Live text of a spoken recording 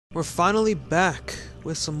We're finally back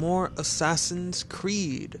with some more Assassin's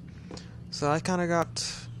Creed. So I kind of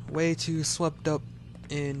got way too swept up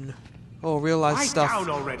in real life stuff. Down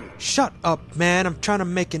already. Shut up, man! I'm trying to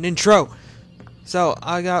make an intro. So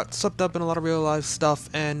I got swept up in a lot of real life stuff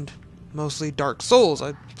and mostly Dark Souls.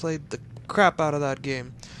 I played the crap out of that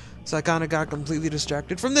game, so I kind of got completely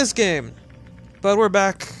distracted from this game. But we're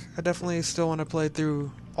back. I definitely still want to play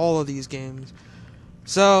through all of these games.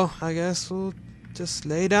 So I guess we'll just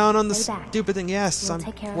lay down on the stupid thing. Yes, I'm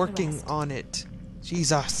working on it.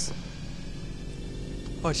 Jesus.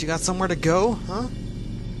 What, you got somewhere to go, huh?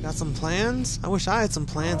 Got some plans? I wish I had some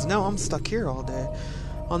plans. No, I'm stuck here all day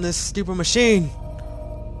on this stupid machine.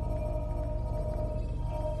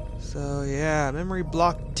 So yeah, memory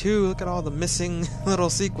block 2. Look at all the missing little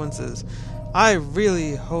sequences. I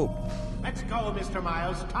really hope. Let's go, Mr.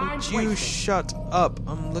 Miles. Time's Would you wasting. shut up?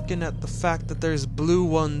 I'm looking at the fact that there's blue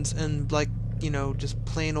ones and like, you know, just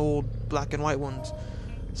plain old black and white ones.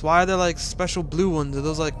 So why are there like special blue ones? Are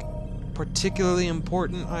those like particularly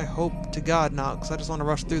important? I hope to God not, because I just want to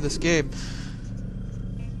rush through this game.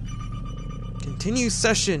 Continue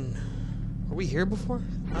session. Were we here before?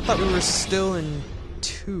 I thought we were still in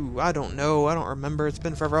 2. I don't know. I don't remember. It's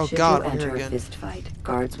been forever. Oh God, we're here Should you enter a again. fist fight,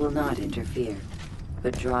 guards will not interfere,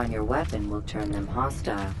 but drawing your weapon will turn them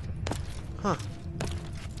hostile. Huh.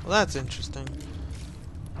 Well, that's interesting.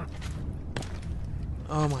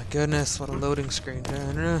 Oh my goodness, what a loading screen.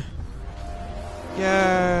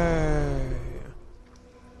 Yay!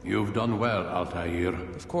 You've done well, Altair,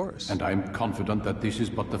 Of course. and I'm confident that this is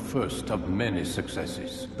but the first of many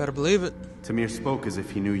successes. Better believe it. Tamir spoke as if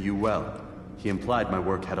he knew you well. He implied my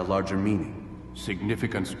work had a larger meaning.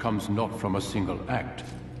 Significance comes not from a single act,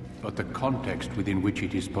 but the context within which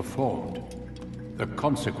it is performed. The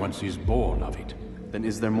consequence is born of it. Then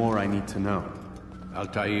is there more I need to know?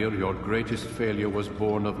 Altair, your greatest failure was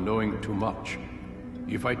born of knowing too much.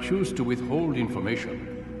 If I choose to withhold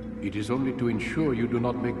information, it is only to ensure you do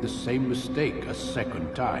not make the same mistake a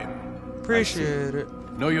second time. Appreciate it.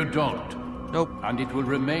 No, you don't. Nope. And it will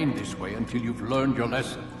remain this way until you've learned your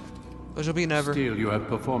lesson. Which will be never. Still, you have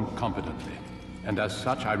performed competently, and as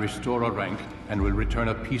such I restore a rank and will return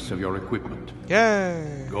a piece of your equipment.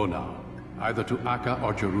 Yay! Go now, either to Akka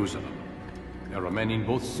or Jerusalem. There are men in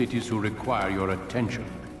both cities who require your attention.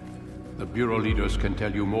 The Bureau leaders can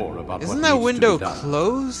tell you more about Isn't what that needs window to be done.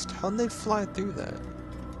 closed? How'd they fly through that?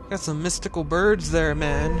 Got some mystical birds there,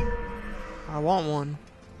 man. I want one.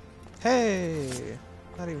 Hey!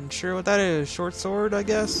 Not even sure what that is. Short sword, I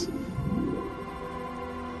guess?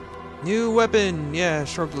 New weapon! Yeah,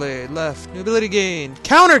 short blade. Left. New ability gain.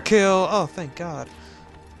 Counter kill! Oh, thank God.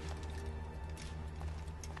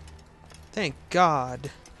 Thank God.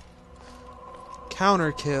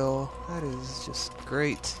 Counter kill. That is just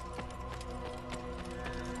great.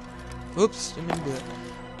 Oops, didn't mean to do it.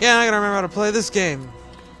 Yeah, I gotta remember how to play this game.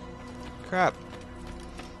 Crap.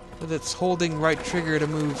 With its holding right trigger to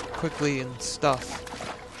move quickly and stuff.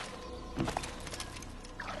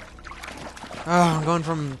 Ah, I'm going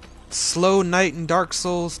from slow night in Dark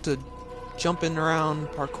Souls to jumping around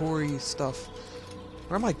parkour-y stuff.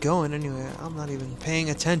 Where am I going anyway? I'm not even paying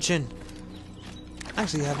attention. I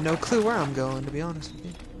actually have no clue where I'm going, to be honest with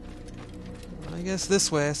you. I guess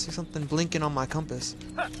this way. I see something blinking on my compass.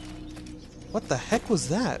 What the heck was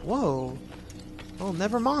that? Whoa. Oh,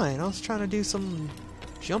 never mind. I was trying to do some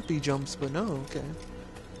jumpy jumps, but no, okay.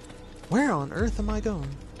 Where on earth am I going?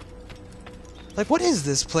 Like, what is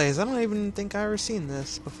this place? I don't even think I've ever seen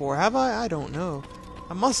this before. Have I? I don't know.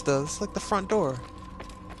 I must have. It's like the front door.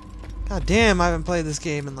 God damn, I haven't played this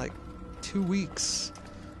game in like 2 weeks.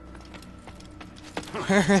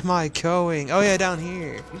 Where am I going? Oh yeah, down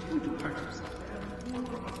here.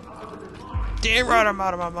 Damn right, I'm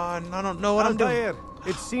out of my mind. I don't know what I'm doing. Altair,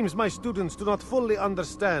 it seems my students do not fully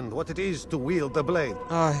understand what it is to wield the blade.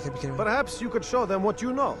 Oh, I could be kidding me. Perhaps you could show them what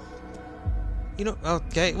you know. You know,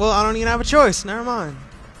 okay, well, I don't even have a choice. Never mind.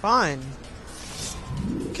 Fine.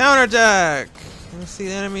 Counterattack! Let's see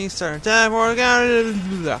the enemy start attack or counter.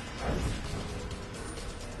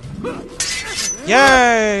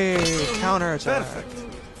 Yay! Counterattack. Perfect.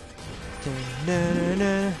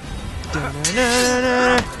 Dun-na-na-na.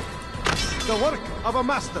 Dun-na-na-na. The work of a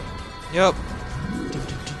master. Yup.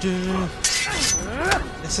 Dun-dun-dun-dun.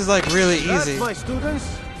 This is like really easy. That, my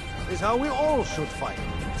students, is how we all should fight.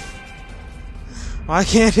 Why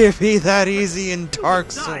can't it be that easy in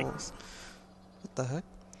Dark Souls? What the heck?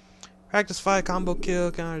 Practice fight, combo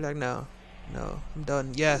kill, counterattack. No. No. I'm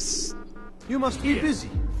done. Yes. You must be busy.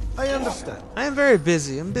 I understand. I am very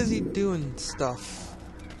busy. I'm busy doing stuff.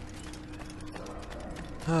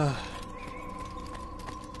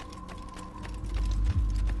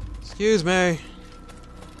 Excuse me.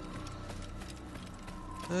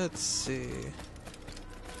 Let's see.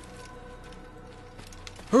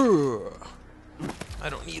 I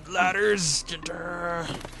don't need ladders. Ow,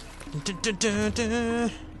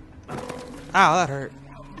 that hurt.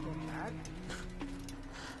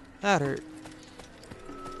 That hurt.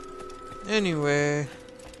 Anyway.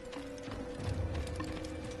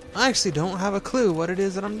 I actually don't have a clue what it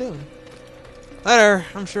is that I'm doing. Later,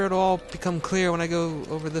 I'm sure it'll all become clear when I go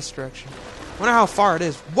over this direction. Wonder how far it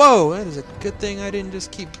is. Whoa, that is a good thing I didn't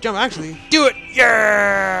just keep jumping. Actually, do it!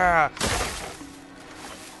 Yeah!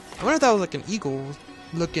 I wonder if that was like an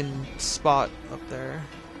eagle-looking spot up there.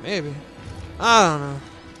 Maybe. I don't know.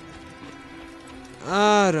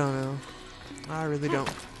 I don't know. I really don't.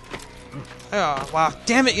 Oh, wow.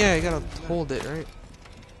 Damn it, yeah, you gotta hold it, right?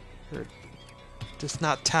 Or just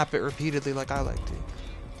not tap it repeatedly like I like to.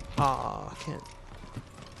 Aw, I can't.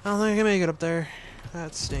 I don't think I can make it up there.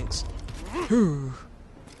 That stinks. Whew.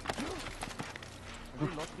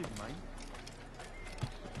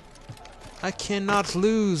 I cannot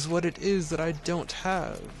lose what it is that I don't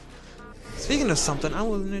have. Speaking of something, I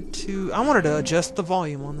wanted to adjust the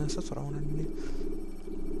volume on this. That's what I wanted to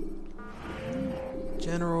do.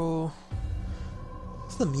 General.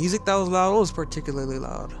 What's the music that was loud? It was particularly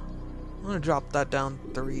loud. I'm gonna drop that down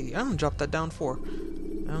 3. I'm gonna drop that down 4.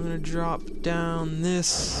 I'm gonna drop down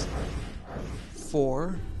this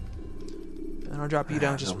 4. And I'll drop you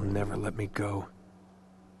down just. They'll never let me go.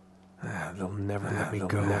 They'll never let me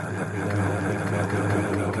go.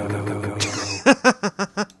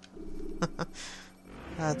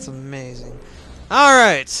 That's amazing.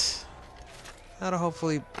 Alright. That'll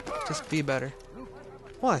hopefully just be better.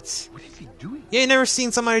 What? What is he doing? You ain't never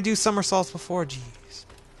seen somebody do somersaults before? Jeez.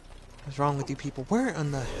 What's wrong with you people? Where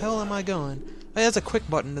in the hell am I going? Hey, there's a quick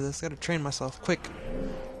button to this. Gotta train myself. Quick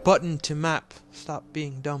button to map. Stop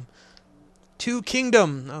being dumb. To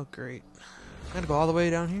Kingdom. Oh, great. I gotta go all the way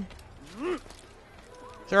down here. Is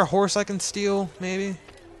there a horse I can steal? Maybe.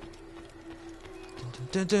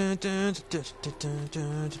 Hey,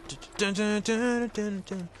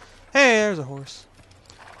 there's a horse.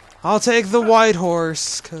 I'll take the white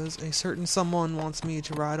horse, because a certain someone wants me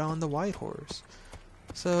to ride on the white horse.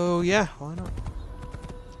 So, yeah, why not?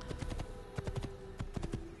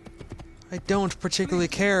 I don't particularly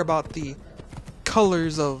care about the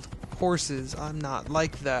colors of horses. I'm not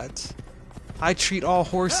like that. I treat all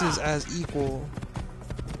horses as equal.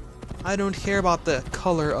 I don't care about the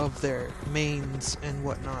color of their manes and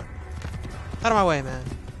whatnot. Out of my way, man.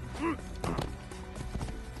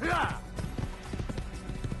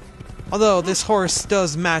 Although, this horse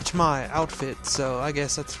does match my outfit, so I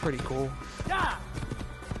guess that's pretty cool.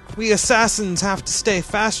 We assassins have to stay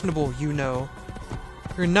fashionable, you know.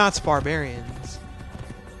 You're not barbarians.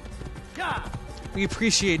 We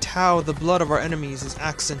appreciate how the blood of our enemies is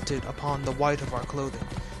accented upon the white of our clothing.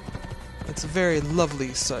 It's a very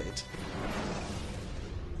lovely sight.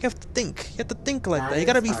 You have to think. You have to think like that. You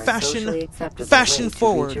gotta be fashion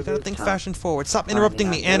forward. You gotta think fashion forward. Stop interrupting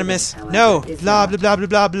me, Animus. No! Blah, blah, blah, blah,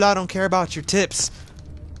 blah, blah. I don't care about your tips.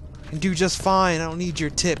 I can do just fine. I don't need your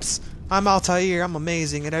tips. I'm Altair. I'm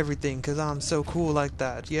amazing at everything because I'm so cool like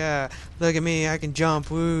that. Yeah. Look at me. I can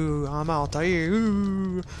jump. Woo. I'm Altair.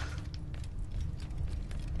 Woo.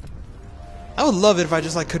 I would love it if I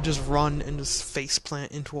just could just run and just face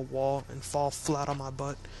plant into a wall and fall flat on my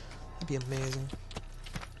butt. That'd be amazing.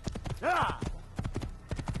 I'm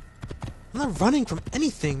not running from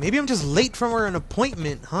anything. Maybe I'm just late for an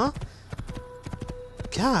appointment, huh?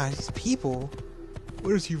 God, these people.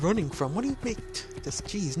 What is he running from? What do you make this?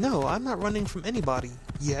 Jeez, no, I'm not running from anybody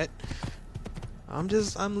yet. I'm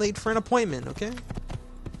late for an appointment, okay?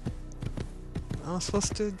 I was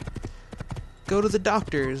supposed to go to the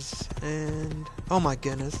doctor's and oh my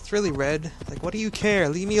goodness, it's really red. Like, what do you care?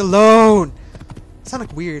 Leave me alone! It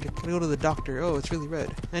sounded weird. Gotta go to the doctor. Oh, it's really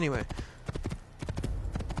red. Anyway.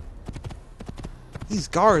 These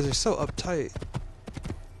guards are so uptight.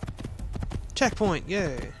 Checkpoint,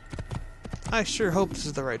 yay. I sure hope this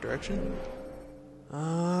is the right direction.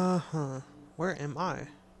 Where am I?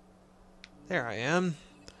 There I am.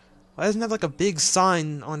 Why doesn't it have like a big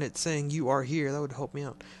sign on it saying you are here? That would help me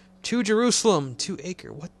out. To Jerusalem, to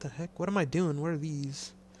Acre. What the heck? What am I doing? What are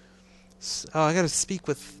these? Oh, I gotta speak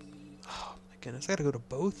with... Oh my goodness, I gotta go to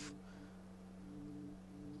both?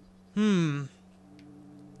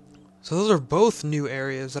 So those are both new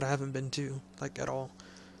areas that I haven't been to, like, at all.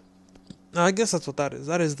 I guess that's what that is.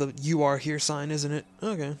 That is the you are here sign, isn't it?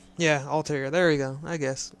 Okay. Yeah, Altair. There we go, I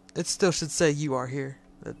guess. It still should say you are here.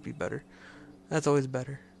 That'd be better. That's always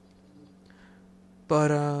better.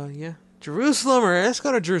 But, yeah. Jerusalem, or let's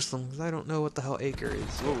go to Jerusalem, because I don't know what the hell Acre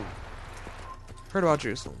is. Whoa. Heard about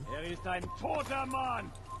Jerusalem.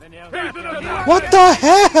 What the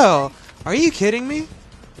hell? Are you kidding me?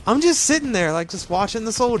 I'm just sitting there, like, just watching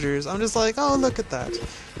the soldiers. I'm just like, oh, look at that.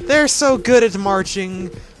 They're so good at marching.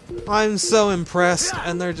 I'm so impressed.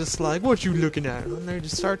 And they're just like, what you looking at? And they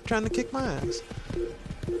just start trying to kick my ass.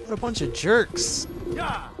 What a bunch of jerks.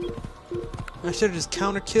 I should have just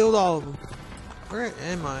counter-killed all of them. Where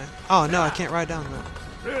am I? Oh, no, I can't ride down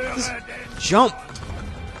that. Just jump.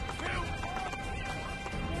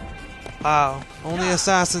 Wow. Only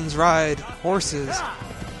assassins ride horses.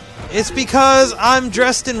 It's because I'm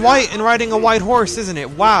dressed in white and riding a white horse, isn't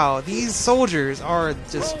it? Wow, these soldiers are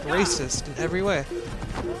just racist in every way.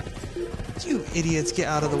 You idiots, get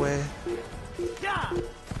out of the way.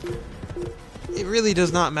 It really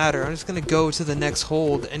does not matter. I'm just gonna go to the next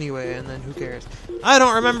hold anyway, and then who cares? I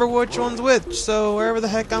don't remember which one's which, so wherever the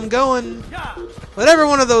heck I'm going, whatever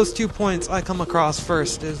one of those 2 points I come across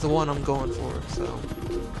first is the one I'm going for, so.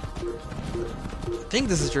 I think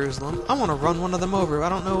this is Jerusalem. I want to run one of them over. I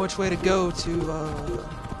don't know which way to go to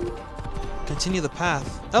continue the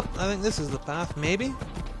path. Oh, I think this is the path. Maybe?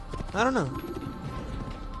 I don't know.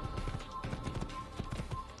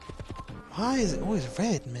 Why is it always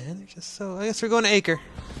red, man? They're just so... I guess we're going to Acre.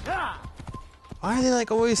 Why are they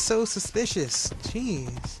like always so suspicious?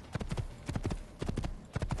 Jeez.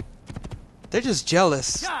 They're just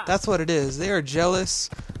jealous. That's what it is. They are jealous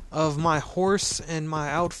of my horse and my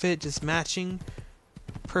outfit just matching.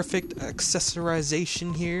 Perfect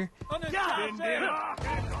accessorization here.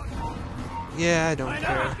 Yeah, I don't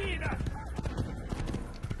care.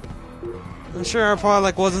 I'm sure I probably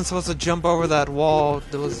like wasn't supposed to jump over that wall.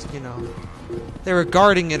 That was, you know, they were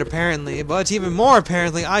guarding it apparently, but even more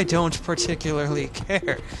apparently, I don't particularly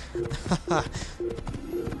care.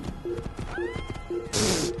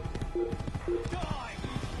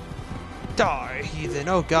 Die, heathen!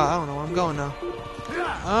 Oh god, I don't know where I'm going now.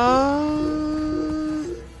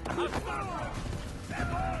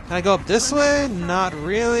 Can I go up this way? Not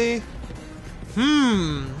really.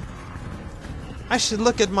 I should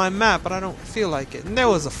look at my map, but I don't feel like it. And there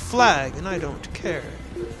was a flag, and I don't care.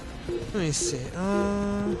 Let me see.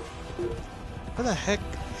 Where the heck?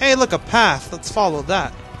 Hey, look, a path. Let's follow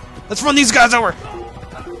that. Let's run these guys over!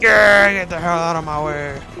 Yeah, get the hell out of my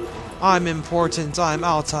way. I'm important. I'm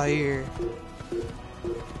Altair.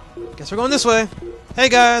 Guess we're going this way. Hey,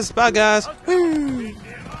 guys. Bye, guys. Woo!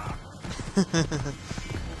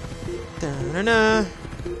 Da-na-na.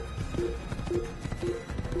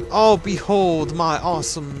 Oh, behold my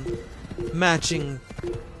awesome matching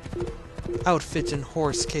outfit and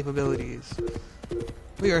horse capabilities.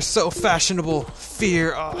 We are so fashionable.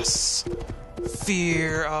 Fear us.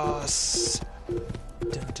 Fear us.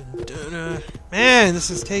 Dun, dun, dun. Man,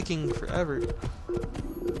 this is taking forever.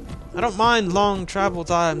 I don't mind long travel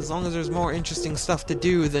times as long as there's more interesting stuff to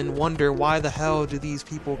do than wonder why the hell do these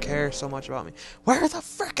people care so much about me. Where the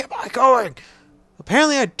frick am I going?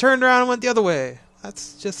 Apparently I turned around and went the other way.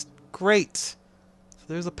 That's just great. So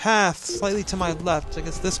there's a path slightly to my left. I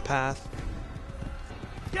guess this path.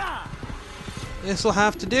 This will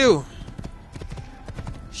have to do.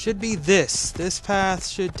 Should be this. This path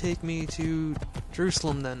should take me to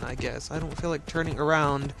Jerusalem then, I guess. I don't feel like turning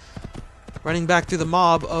around, running back through the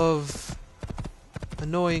mob of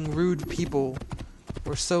annoying, rude people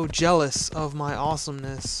who are so jealous of my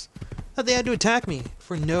awesomeness that they had to attack me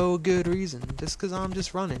for no good reason, just because I'm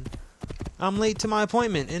just running. I'm late to my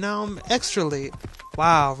appointment, and now I'm extra late.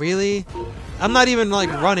 Wow, really? I'm not even, like,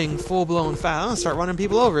 running full-blown fast. I'm gonna start running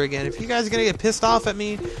people over again. If you guys are gonna get pissed off at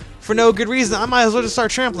me for no good reason, I might as well just start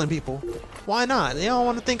trampling people. Why not? They all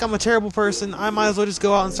want to think I'm a terrible person. I might as well just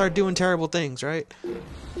go out and start doing terrible things, right?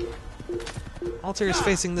 Altair is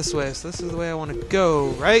facing this way, so this is the way I want to go,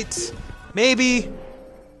 right? Maybe.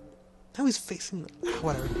 Now he's facing...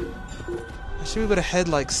 whatever. I should be able to head,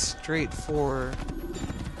 like, straight for...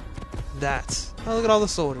 that. Oh, look at all the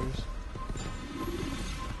soldiers.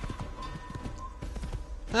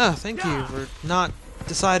 Ah, thank you for not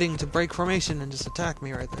deciding to break formation and just attack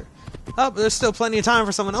me right there. Oh, but there's still plenty of time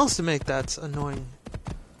for someone else to make that annoying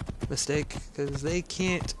mistake, because they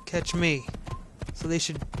can't catch me. So they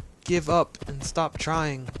should give up and stop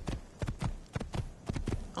trying.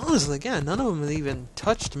 Honestly, again, none of them even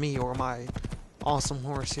touched me or my awesome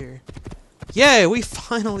horse here. Yay, we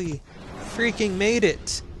finally freaking made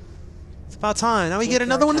it. It's about time. Now we get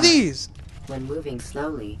another one of these. When moving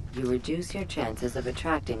slowly, you reduce your chances of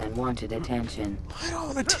attracting unwanted attention. I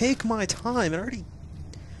don't want to take my time. It already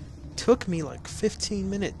took me like 15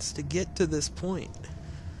 minutes to get to this point.